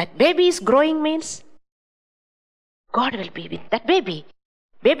 That baby is growing means God will be with that baby.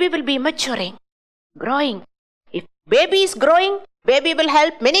 Baby will be maturing, growing. If baby is growing, baby will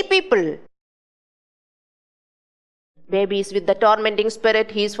help many people. Baby is with the tormenting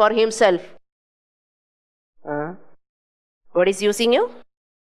spirit, he is for himself. God is using you.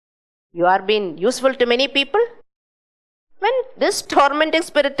 You are being useful to many people. When this tormenting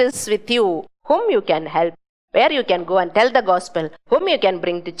spirit is with you, whom you can help, where you can go and tell the gospel, whom you can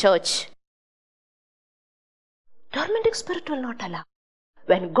bring to church, tormenting spirit will not allow.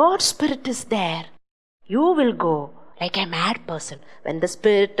 When God's spirit is there, you will go like a mad person. When the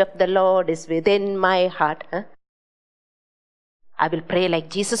spirit of the Lord is within my heart, I will pray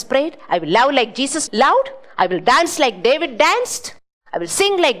like Jesus prayed. I will love like Jesus loved. I will dance like David danced. I will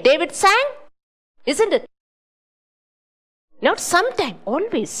sing like David sang. Isn't it? Not sometime,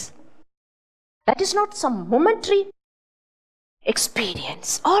 always. That is not some momentary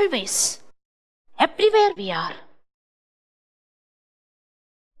experience. Always. Everywhere we are.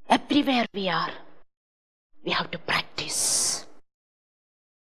 Everywhere we are. We have to practice.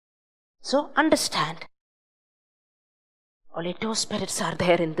 So understand. Only two spirits are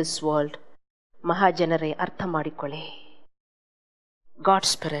there in this world. Mahajanare artha madikole. God's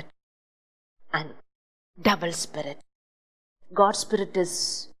spirit and double spirit. God's spirit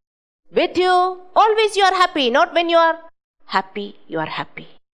is with you. Always you are happy. Not when you are happy, you are happy.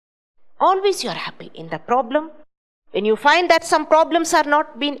 Always you are happy. In the problem, when you find that some problems are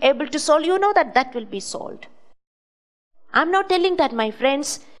not being able to solve, you know that that will be solved. I'm not telling that, my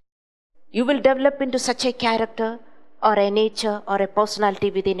friends, you will develop into such a character or a nature or a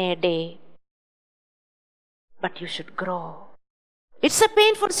personality within a day. But you should grow. It's a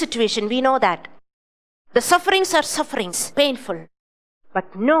painful situation, we know that. The sufferings are sufferings, painful.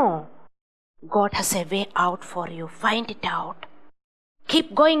 But no, God has a way out for you. Find it out.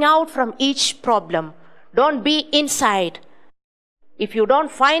 Keep going out from each problem. Don't be inside. If you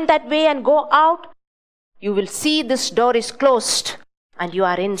don't find that way and go out, you will see this door is closed and you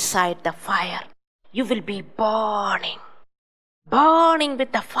are inside the fire. You will be burning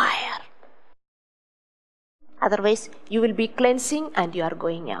with the fire. Otherwise, you will be cleansing and you are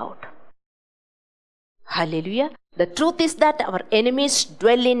going out. Hallelujah. The truth is that our enemies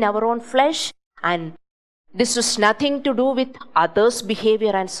dwell in our own flesh, and this has nothing to do with others'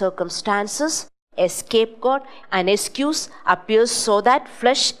 behavior and circumstances. A scapegoat, an excuse appears so that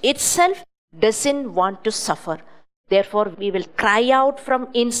flesh itself doesn't want to suffer. Therefore, we will cry out from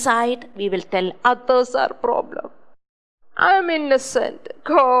inside. We will tell others our problem. I am innocent.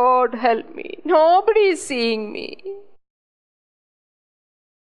 God help me. Nobody is seeing me.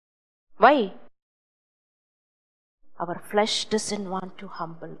 Why? Our flesh doesn't want to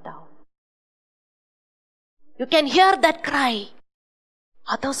humble down. You can hear that cry.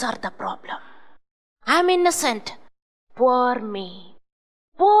 Others are the problem. I am innocent. Poor me.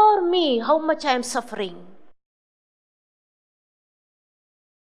 Poor me. How much I am suffering.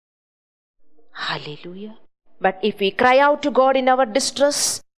 Hallelujah. But if we cry out to God in our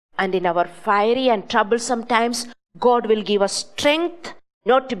distress and in our fiery and troublesome times, God will give us strength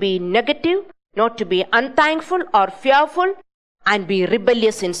not to be negative, not to be unthankful or fearful and be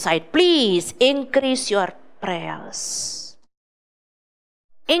rebellious inside. Please increase your prayers.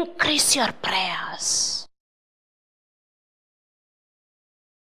 Increase your prayers.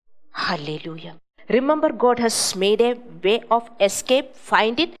 Hallelujah. Remember, God has made a way of escape.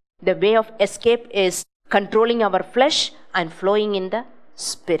 Find it. The way of escape is controlling our flesh and flowing in the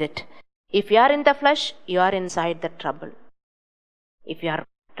spirit. If you are in the flesh, you are inside the trouble. If you are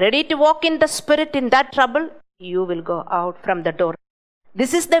ready to walk in the spirit in that trouble, you will go out from the door.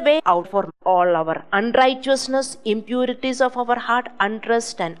 This is the way out for all our unrighteousness, impurities of our heart,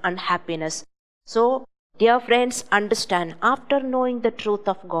 unrest and unhappiness. So, dear friends, understand, after knowing the truth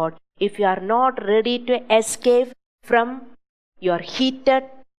of God, if you are not ready to escape from your heated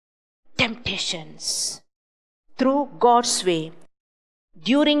temptations through God's way,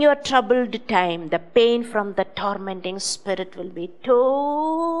 during your troubled time, the pain from the tormenting spirit will be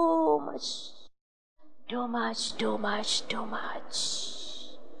too much. Too much, too much, too much.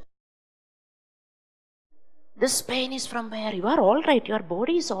 This pain is from where? You are all right. Your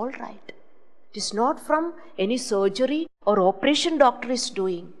body is all right. It is not from any surgery or operation doctor is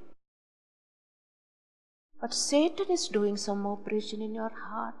doing. But Satan is doing some operation in your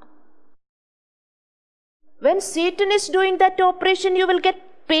heart. When Satan is doing that operation, you will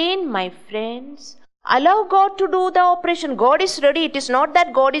get pain, my friends. Allow God to do the operation. God is ready. It is not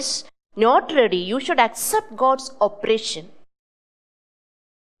that God is not ready. You should accept God's operation.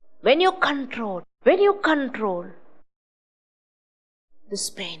 When you control, this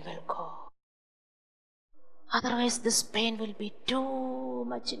pain will go. Otherwise, this pain will be too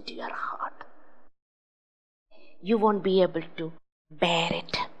much into your heart. You won't be able to bear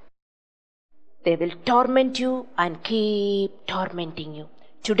it. They will torment you and keep tormenting you.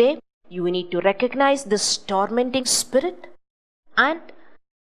 Today, you need to recognize this tormenting spirit. And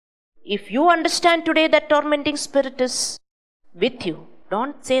if you understand today that tormenting spirit is with you,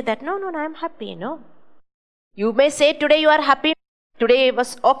 don't say that, no, I am happy. No. You may say today you are happy. Today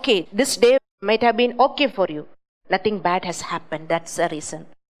was okay. This day might have been okay for you. Nothing bad has happened. That's the reason.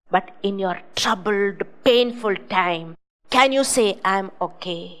 But in your troubled, painful time, can you say, I am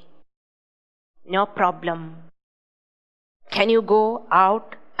okay? No problem. Can you go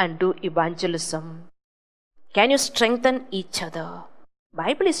out and do evangelism? Can you strengthen each other?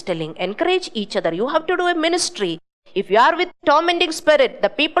 Bible is telling, encourage each other. You have to do a ministry. If you are with tormenting spirit, the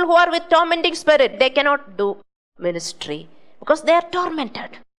people who are with tormenting spirit, they cannot do ministry because they are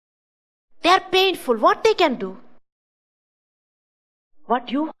tormented. They are painful. What they can do?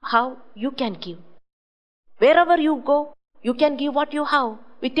 What you have, you can give. Wherever you go, you can give what you have.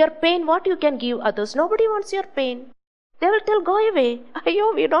 With your pain, what you can give others? Nobody wants your pain. They will tell, go away.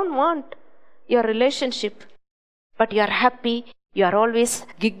 Ayo, we don't want your relationship. But you are happy. You are always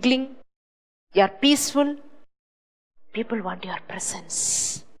giggling. You are peaceful. People want your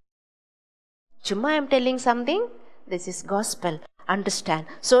presence. Chumma, I am telling something. This is gospel. understand.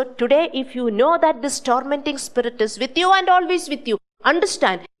 So today, if you know that this tormenting spirit is with you and always with you,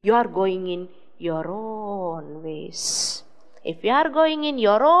 understand you are going in your own ways. If you are going in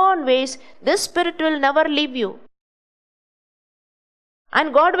your own ways, this spirit will never leave you.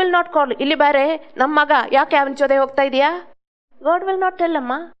 And God will not call, ಇಲ್ಲಿ ಬಾರೆ ನಮ್ಮ ಮಗ ಯಾಕೆ ಅವನ ಜೊತೆ ಹೋಗ್ತಾ ಇದೆಯಾ? God will not tell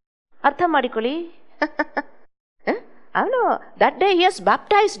ಅಮ್ಮ, ಅರ್ಥ ಮಾಡಿಕೊಳ್ಳಿ. ಅವನು that day he has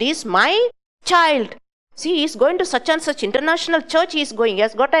baptized, he is my child. See, he is going to such and such international church, he is going, he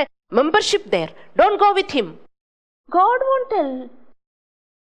has got a membership there. Don't go with him. God won't tell.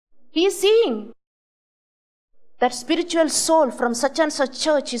 He is seeing that spiritual soul from such and such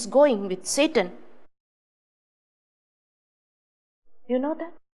church is going with Satan. You know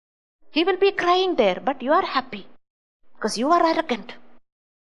that? He will be crying there, but you are happy because you are arrogant.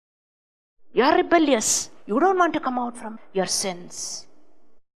 You are rebellious. You don't want to come out from your sins.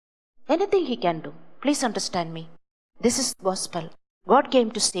 Anything he can do. Please understand me. This is gospel. God came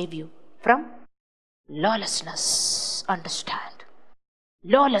to save you from lawlessness. Understand.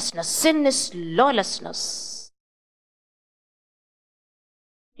 Lawlessness. Sin is lawlessness.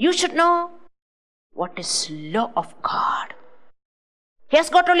 You should know what is law of God. He has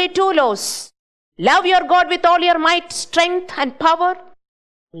got only 2 laws. Love your God with all your might, strength and power.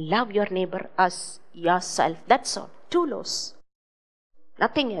 Love your neighbor as yourself. That's all. 2 laws.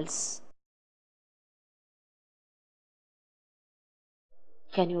 Nothing else.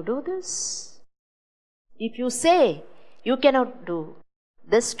 Can you do this? If you say you cannot do,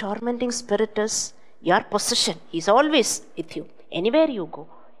 this tormenting spirit is your possession. He is always with you. Anywhere you go,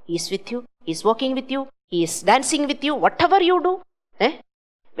 he is with you. He is walking with you. He is dancing with you. Whatever you do.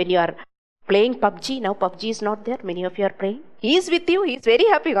 When you are playing PUBG, now PUBG is not there. Many of you are playing. He is with you. He is very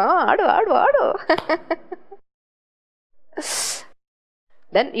happy. Adu.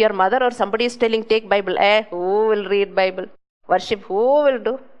 Then your mother or somebody is telling, take Bible. Who will read Bible? Worship, who will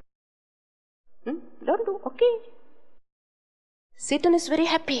do? Don't do. Okay. Satan is very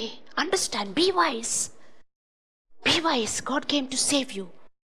happy. Understand. Be wise. Be wise. God came to save you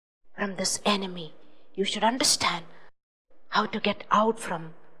from this enemy. You should understand how to get out from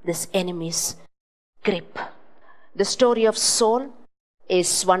this enemy's grip. The story of Saul is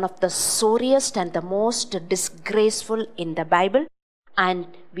one of the sorriest and the most disgraceful in the Bible, and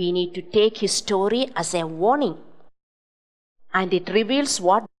we need to take his story as a warning. And it reveals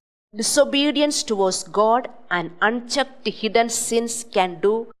what disobedience towards God and unchecked hidden sins can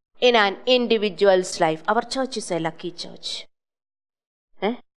do in an individual's life. Our church is a lucky church.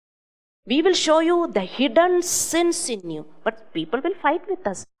 We will show you the hidden sins in you. But people will fight with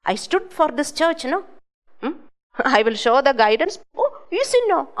us. I stood for this church, no? I will show the guidance. Oh, you sin,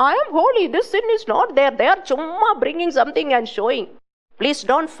 no? I am holy. This sin is not there. They are chumma bringing something and showing. Please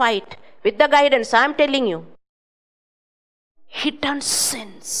don't fight with the guidance. I am telling you. Hidden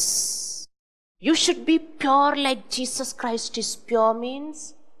sins. You should be pure like Jesus Christ is pure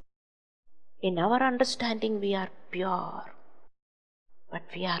means. In our understanding, we are pure. But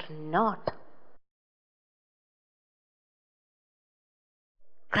we are not.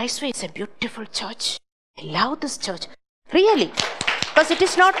 Christ Way is a beautiful church. I love this church. Really. Because it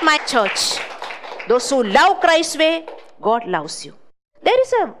is not my church. Those who love Christ Way, God loves you. There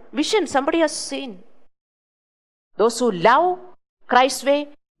is a vision somebody has seen. Those who love Christ Way,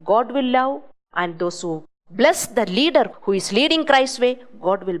 God will love. And those who bless the leader who is leading Christ Way,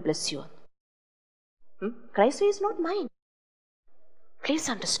 God will bless you. Christ Way is not mine. Please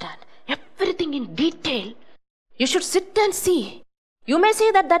understand. Everything in detail. You should sit and see. You may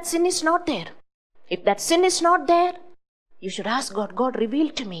say that sin is not there. If that sin is not there, you should ask God, God, reveal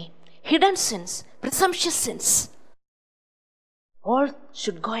to me hidden sins, presumptuous sins. All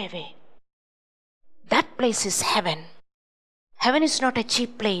should go away. That place is heaven. Heaven is not a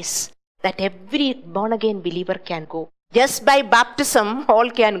cheap place that every born-again believer can go. Just by baptism, all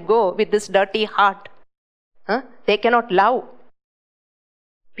can go with this dirty heart. They cannot love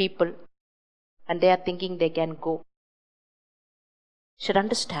people, and they are thinking they can go. Should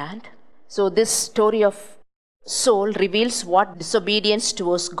understand. So this story of Saul reveals what disobedience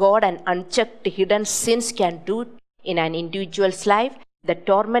towards God and unchecked hidden sins can do in an individual's life. The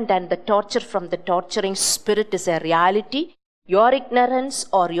torment and the torture from the torturing spirit is a reality. Your ignorance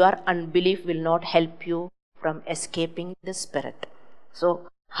or your unbelief will not help you from escaping the spirit. So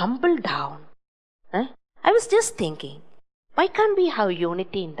humble down. I was just thinking, why can't we have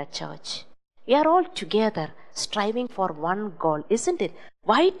unity in the church? We are all together, striving for one goal, isn't it?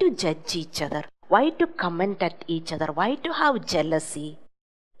 Why to judge each other? Why to comment at each other? Why to have jealousy?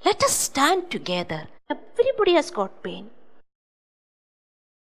 Let us stand together. Everybody has got pain.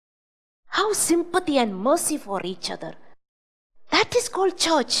 Have sympathy and mercy for each other. That is called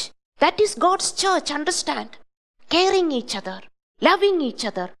church. That is God's church, understand? Caring each other, loving each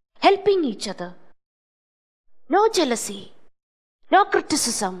other, helping each other. No jealousy, no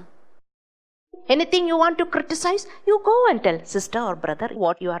criticism. Anything you want to criticize, you go and tell sister or brother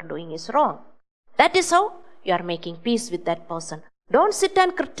what you are doing is wrong. That is how you are making peace with that person. Don't sit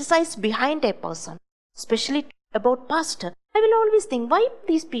and criticize behind a person, especially about pastor. I will always think, why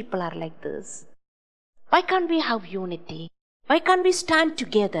these people are like this? Why can't we have unity? Why can't we stand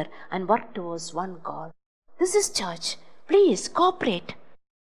together and work towards one goal? This is church. Please cooperate.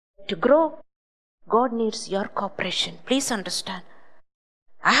 To grow, God needs your cooperation. Please understand.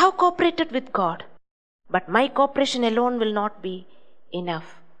 I have cooperated with God, but my cooperation alone will not be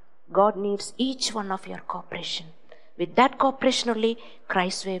enough. God needs each one of your cooperation. With that cooperation only,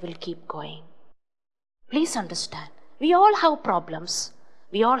 Christ's way will keep going. Please understand. We all have problems.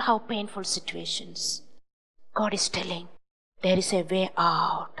 We all have painful situations. God is telling, there is a way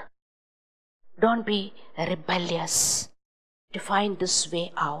out. Don't be rebellious to find this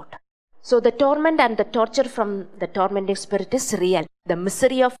way out. So the torment and the torture from the tormenting spirit is real. The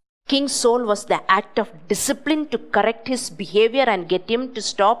misery of King Saul was the act of discipline to correct his behavior and get him to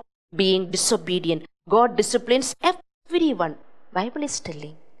stop being disobedient. God disciplines everyone. Bible is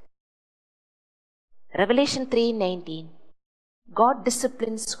telling. Revelation 3:19. God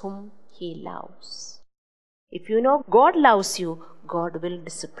disciplines whom He loves. If you know God loves you, God will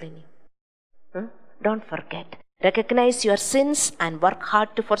discipline you. Don't forget. Recognize your sins and work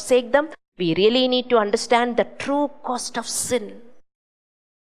hard to forsake them. We really need to understand the true cost of sin.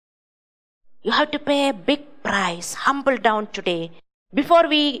 You have to pay a big price. Humble down today. Before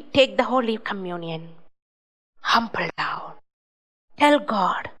we take the Holy Communion, humble down. Tell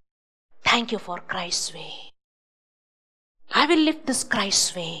God, thank you for Christ's way. I will live this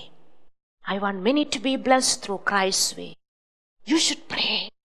Christ's way. I want many to be blessed through Christ's way. You should pray.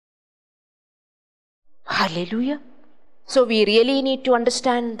 Hallelujah. So we really need to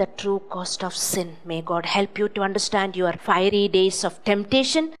understand the true cost of sin. May God help you to understand your fiery days of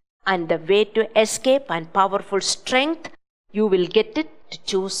temptation and the way to escape and powerful strength. You will get it to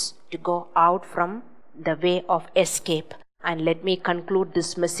choose to go out from the way of escape. And let me conclude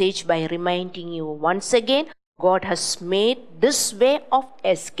this message by reminding you once again, God has made this way of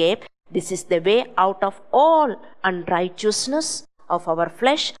escape. This is the way out of all unrighteousness of our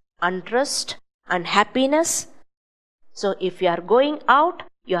flesh, unrest, unhappiness. So if you are going out,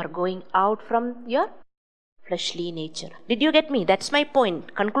 you are going out from your fleshly nature. Did you get me? That's my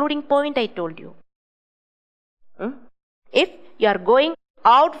point. Concluding point I told you. If you are going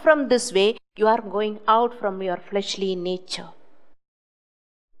out from this way, you are going out from your fleshly nature.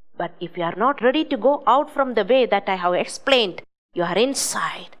 But if you are not ready to go out from the way that I have explained, you are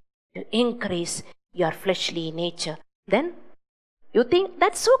inside to increase your fleshly nature. Then you think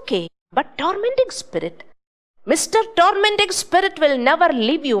that's okay. But tormenting spirit, Mr. Tormenting Spirit will never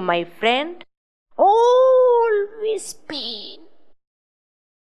leave you, my friend. Always pain.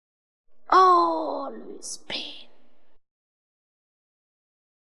 Always pain.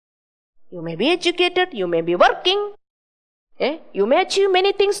 You may be educated, you may be working. You may achieve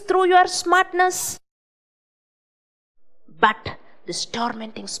many things through your smartness. But this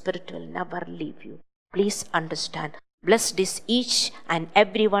tormenting spirit will never leave you. Please understand. Blessed is each and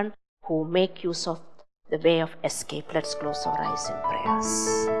everyone who make use of the way of escape. Let's close our eyes in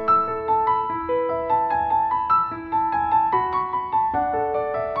prayers.